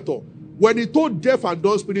epilepsy at all. When he told deaf and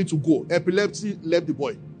dumb spirit to go, epilepsy left the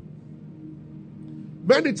boy.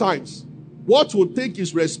 Many times, what you think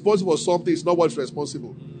is responsible for something is not what's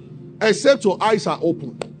responsible. Except your eyes are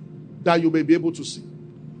open, that you may be able to see.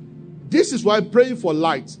 This is why praying for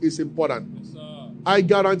light is important. Yes, I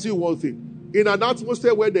guarantee you one thing. In an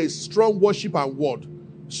atmosphere where there is strong worship and word,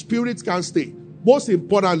 spirits can stay. Most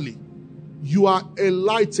importantly, you are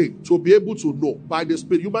enlightened to be able to know by the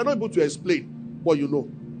Spirit. You might not be able to explain, but you know.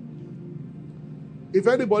 If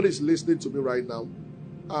anybody is listening to me right now,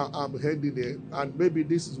 I'm handing it, and maybe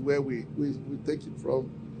this is where we take it from.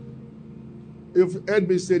 You've heard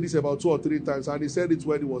me say this about 2 or 3 times, and he said it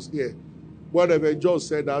when he was here. When Reverend John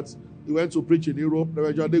said that, he went to preach in Europe.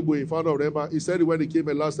 Reverend John Degbo, in front of them, he said it when he came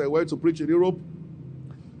in last time, he went to preach in Europe,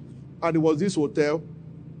 and it was this hotel,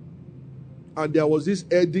 and there was this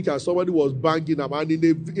edict, and somebody was banging him, and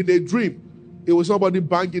in a dream, it was somebody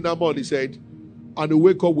banging him on his head, and he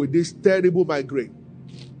wake up with this terrible migraine.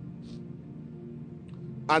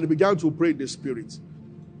 And he began to pray in the spirit.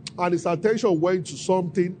 And his attention went to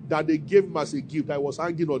something that they gave him as a gift that was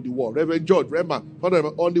hanging on the wall. Reverend George, remember,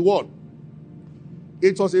 on the wall.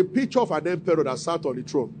 It was a picture of an emperor that sat on the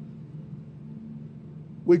throne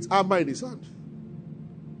with armor in his hand.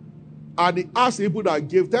 And he asked people that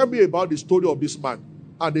gave, tell me about the story of this man.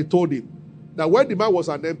 And they told him that when the man was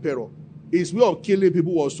an emperor, his way of killing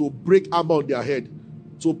people was to break armor on their head,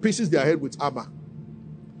 to pieces their head with armor.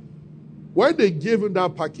 When they gave him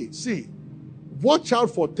that package, see, watch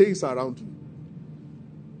out for things around you.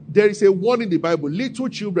 There is a warning in the Bible. Little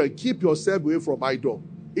children, keep yourself away from idol.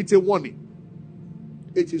 It's a warning.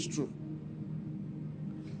 It is true.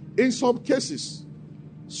 In some cases,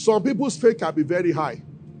 some people's faith can be very high.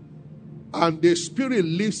 And the spirit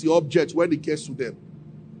leaves the object when it gets to them.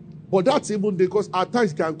 But that's even because at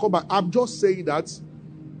times it can come back. I'm just saying that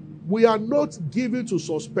we are not given to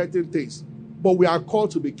suspecting things, but we are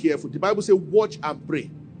called to be careful. The Bible says, watch and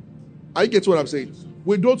pray. Are you getting what I'm saying?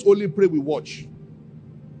 We don't only pray, we watch.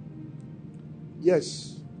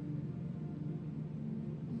 Yes.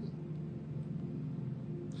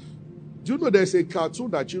 Do you know there's a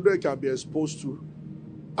cartoon that children can be exposed to?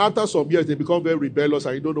 After some years, they become very rebellious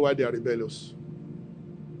and you don't know why they are rebellious.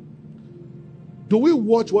 Do we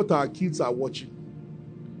watch what our kids are watching?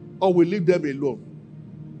 Or we leave them alone?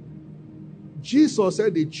 Jesus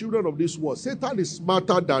said the children of this world, Satan is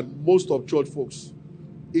smarter than most of church folks.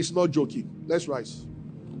 It's not joking. Let's rise.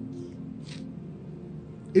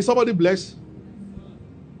 Is somebody blessed?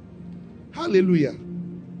 Hallelujah.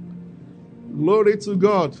 Glory to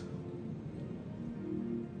God.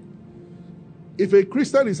 If a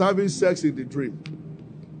Christian is having sex in the dream,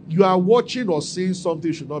 you are watching or seeing something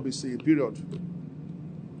you should not be seeing, period.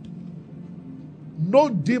 No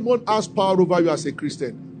demon has power over you as a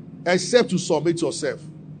Christian, except to submit yourself.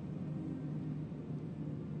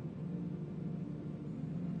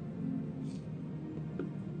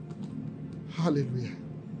 Hallelujah.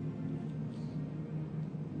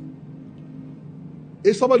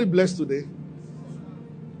 Is somebody blessed today?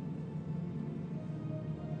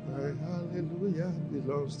 Hallelujah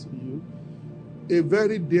belongs to you. A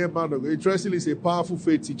very dear man of God. Interestingly, he's a powerful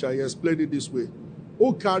faith teacher. He explained it this way.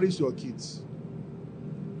 Who carries your kids?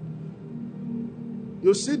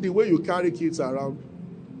 You see the way you carry kids around,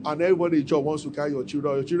 and everybody in church wants to carry your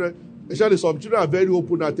children. Your children, especially some children, are very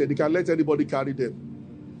open-hearted. They can let anybody carry them.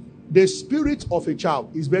 The spirit of a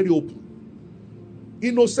child is very open.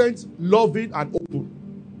 Innocent, loving, and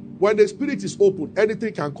open. When the spirit is open,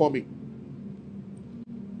 anything can come in.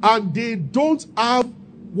 And they don't have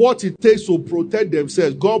what it takes to protect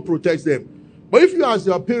themselves. God protects them. But if you as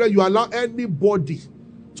your parent, you allow anybody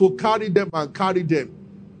to carry them and carry them,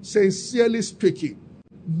 sincerely speaking,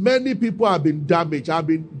 many people have been damaged, have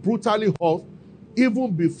been brutally hurt,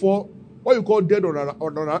 even before, what you call dead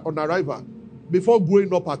on arrival, before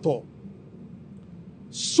growing up at all.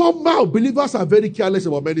 Somehow, believers are very careless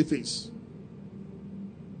about many things.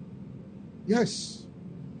 Yes.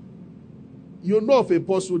 You know of a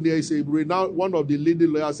person there, he's a renowned, one of the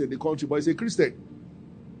leading lawyers in the country, but he's a Christian.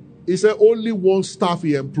 He said only one staff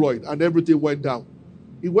he employed and everything went down.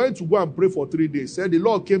 He went to go and pray for 3 days. Said the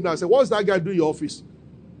Lord came down and said, what's that guy doing in your office?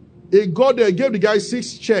 He got there, gave the guy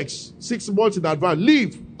 6 checks, 6 months in advance.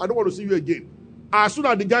 Leave. I don't want to see you again. As soon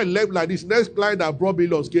as the guy left like this, next client that brought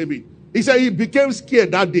millions came in. He said he became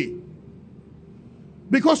scared that day.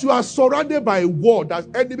 Because you are surrounded by a wall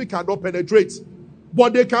that enemy cannot penetrate.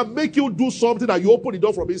 But they can make you do something that you open the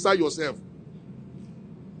door from inside yourself.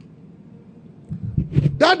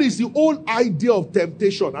 That is the whole idea of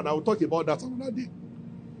temptation. And I will talk about that another day.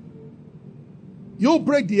 You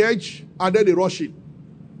break the edge and then they rush in.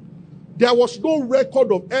 There was no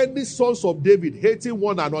record of any sons of David hating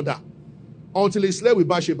one another until he slept with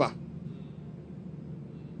Bathsheba.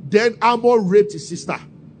 Then Ammon raped his sister.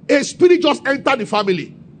 A spirit just entered the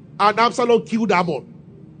family and Absalom killed Ammon.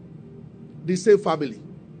 The same family.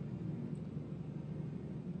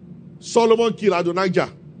 Solomon killed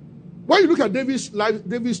Adonijah. When you look at David's life,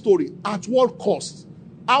 David's story, at what cost?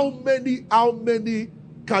 How many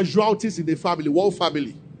casualties in the family, one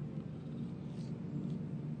family?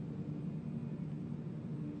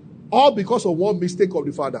 All because of one mistake of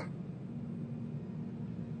the father.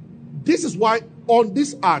 This is why on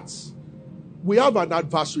this earth, we have an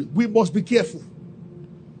adversary. We must be careful.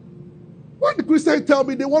 When the Christians tell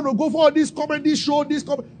me they want to go for this comedy show,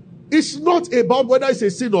 it's not about whether it's a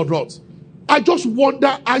sin or not. I just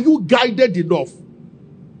wonder, are you guided enough?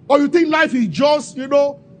 Or you think life is just,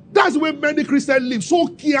 that's the way many Christians live, so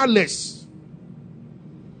careless.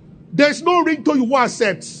 There's no ring to you who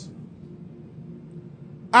accepts.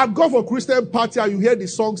 I've gone for Christian party and you hear the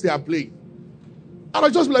songs they are playing. And I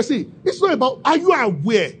just be like, see, it's not about, are you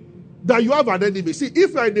aware that you have an enemy? See,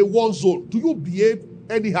 if you're in a war zone, do you behave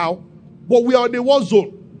anyhow? But we are in a war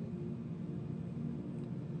zone.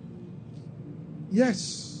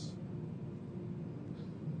 Yes.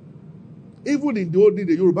 Even in the old days,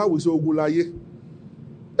 the Yoruba will say Ogulaye.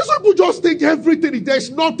 These people just think everything. There's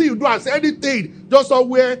nothing you do as anything. Just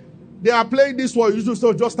somewhere they are playing this one, you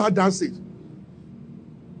just start dancing.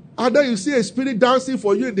 And then you see a spirit dancing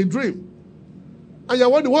for you in the dream. And you're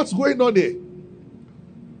wondering what's going on there.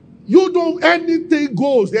 You don't, anything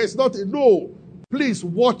goes. There's nothing. No. Please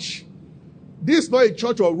watch. This is not a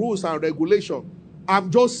church of rules and regulation.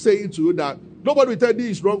 I'm just saying to you that nobody will tell you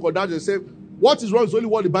this is wrong or that. They say, what is wrong is only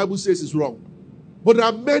what the Bible says is wrong. But there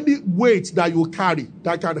are many weights that you carry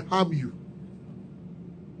that can harm you.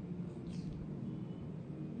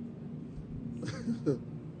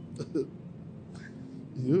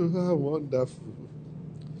 You are wonderful.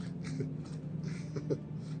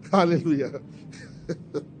 Hallelujah.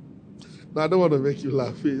 Now, I don't want to make you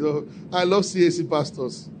laugh. I love CAC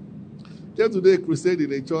pastors. Came today a crusade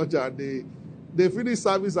in a church and they finished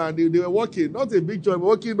service and they were walking, not a big church, but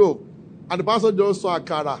walking home. And the pastor just saw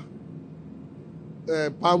akara,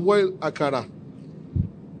 palm oil akara.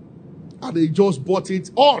 And they just bought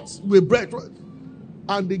it hot with bread.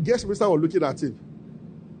 And the guest minister was looking at him.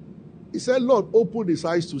 He said, Lord, open his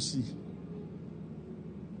eyes to see.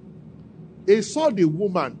 He saw the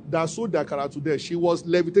woman that sold the akara to them. She was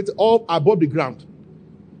levitated up above the ground.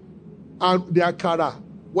 And the akara,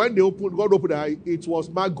 when they opened, God opened her eye, it was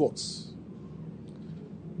maggots.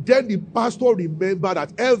 Then the pastor remembered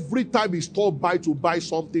that every time he stopped by to buy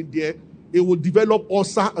something there, he would develop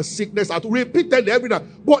ulcer, a sickness, and repeated every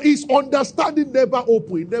time. But his understanding never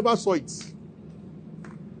opened. He never saw it.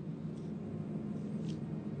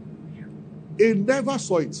 He never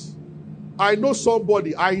saw it. I know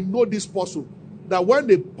somebody, I know this person, that when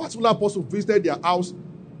the particular person visited their house,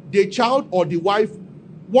 the child or the wife,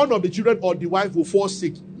 one of the children or the wife will fall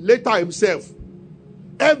sick. Later himself.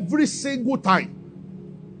 Every single time.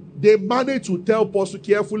 They managed to tell person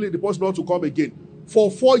carefully the person not to come again.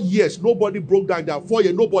 For 4 years, nobody broke down there. 4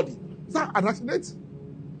 years, nobody. Is that an accident?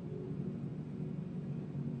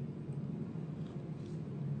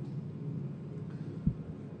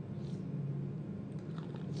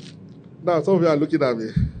 Now, some of you are looking at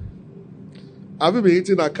me. Have you been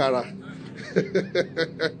eating akara?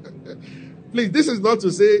 Please, this is not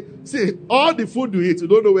to say, see, all the food you eat, you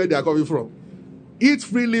don't know where they are coming from. Eat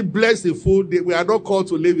freely, bless the food. We are not called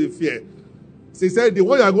to live in fear. So he said, the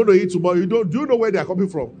one you are going to eat tomorrow, do you know where they are coming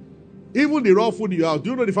from? Even the raw food in your house, do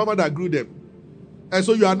you know the farmer that grew them? And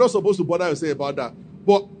so you are not supposed to bother yourself about that.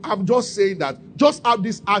 But I'm just saying that, just have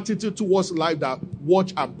this attitude towards life that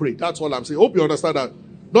watch and pray. That's all I'm saying. Hope you understand that.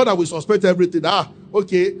 Not that we suspect everything.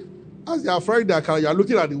 Okay. As you are frying their car, you are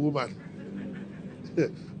looking at the woman.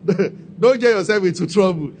 Don't get yourself into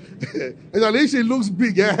trouble. And at least she looks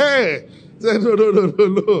big. Hey. Say,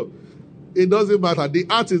 no. It doesn't matter. The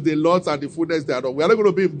earth is the Lord's and the fullness thereof. We are not going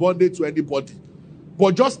to be in bondage to anybody.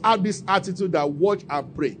 But just have this attitude that watch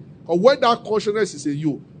and pray. Because when that consciousness is in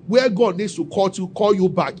you, where God needs to call you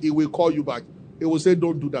back, He will call you back. He will say,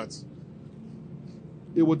 don't do that.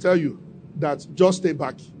 He will tell you that just stay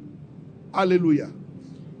back. Hallelujah.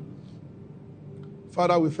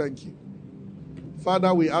 Father, we thank you.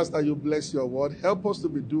 Father, we ask that you bless your word. Help us to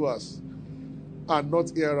be doers and not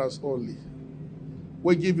hearers only.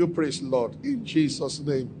 We give you praise, Lord, in Jesus'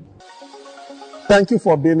 name. Thank you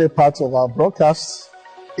for being a part of our broadcast.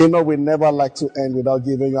 You know, we never like to end without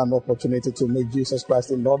giving you an opportunity to make Jesus Christ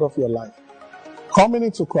the Lord of your life. Coming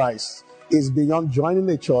into Christ is beyond joining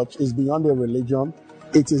a church, is beyond a religion.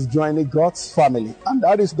 It is joining God's family. And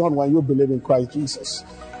that is done when you believe in Christ Jesus.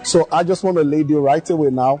 So I just want to lead you right away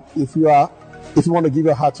now. If you want to give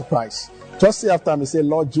your heart to Christ, just say after me, say,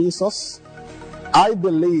 Lord Jesus, I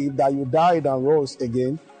believe that you died and rose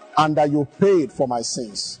again and that you paid for my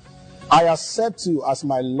sins. I accept you as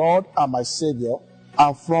my Lord and my Savior,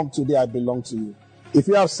 and from today I belong to you. If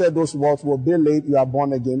you have said those words, will be late, you are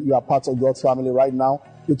born again, you are part of God's family right now.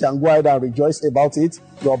 You can go ahead and rejoice about it.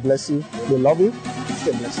 God bless you. We love you.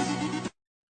 Stay blessed.